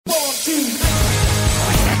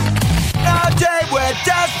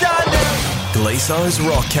Liso's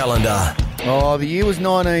Rock Calendar. Oh, the year was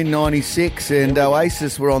 1996 and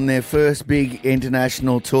Oasis were on their first big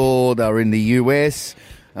international tour. They were in the US.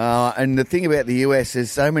 And the thing about the US is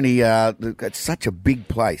so many, it's such a big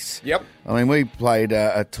place. Yep. I mean, we played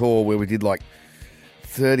a tour where we did like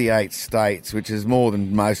 38 states, which is more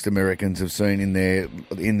than most Americans have seen in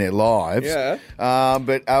their lives. Yeah.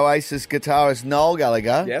 But Oasis guitarist Noel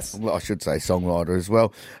Gallagher, yes, well, I should say songwriter as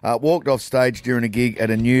well, walked off stage during a gig at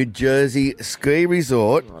a New Jersey ski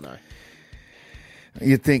resort. Oh, no.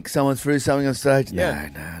 You'd think someone threw something on stage. Yeah.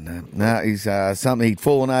 No. He's something, he'd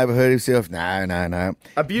fallen over, hurt himself. No.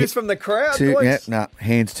 Abuse from the crowd, Yeah, no,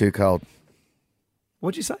 hands too cold.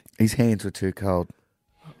 What'd you say? His hands were too cold.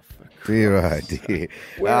 Dear, oh dear.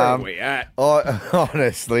 Where are we at?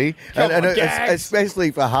 Honestly, and especially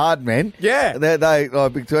for hard men. Yeah. They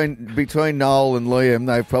between Noel and Liam,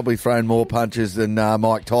 they've probably thrown more punches than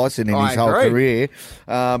Mike Tyson in his whole career.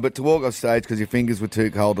 But to walk off stage because your fingers were too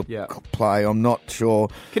cold to play, I'm not sure.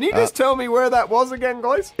 Can you just tell me where that was again,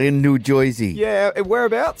 guys? In New Jersey. Yeah,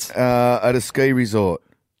 whereabouts? At a ski resort.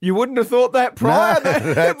 You wouldn't have thought that prior. No,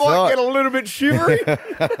 It might get a little bit shivery.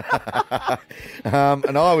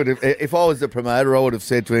 And I would have, if I was the promoter, I would have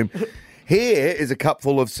said to him, here is a cup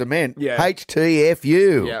full of cement. Yeah.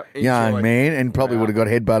 HTFU, Yeah, young enjoy. man, and probably would have got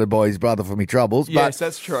headbutted by his brother for me troubles. Yes, but,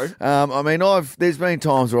 that's true. I mean, there's been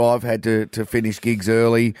times where I've had to finish gigs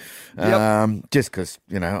early, just because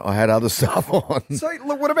I had other stuff on. So,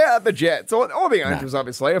 look, what about the Jets or the Angels?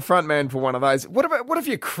 Obviously, a front man for one of those. What if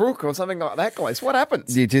you're crook or something like that, guys? What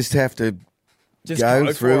happens? You just have to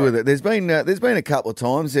go through with it. There's been a couple of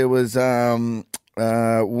times. There was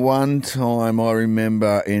one time I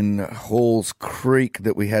remember in Halls Creek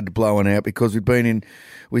that we had to blow one out because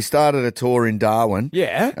we started a tour in Darwin.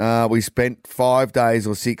 Yeah. We spent 5 days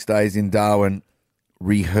or 6 days in Darwin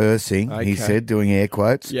rehearsing, he said, doing air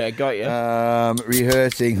quotes. Yeah, got you.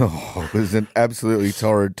 Rehearsing. It was an absolutely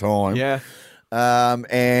torrid time. Yeah.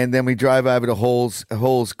 And then we drove over to Halls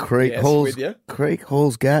Creek, Yes,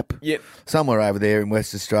 Halls Gap, Yep. somewhere over there in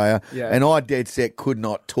West Australia. Yeah. And I dead set could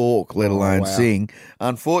not talk, let alone sing.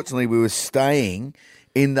 Unfortunately, we were staying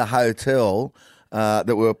in the hotel that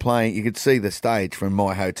we were playing. You could see the stage from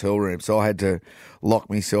my hotel room, so I had to lock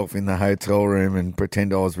myself in the hotel room and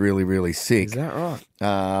pretend I was really, really sick. Is that right?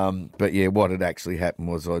 But yeah, what had actually happened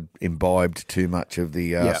was I'd imbibed too much of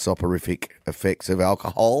the soporific effects of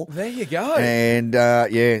alcohol. There you go. And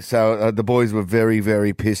so the boys were very,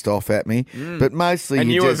 very pissed off at me. But mostly,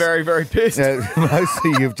 and you were very, very pissed.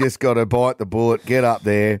 Mostly, you've just got to bite the bullet, get up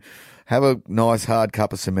there, have a nice hard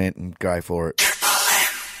cup of cement, and go for it.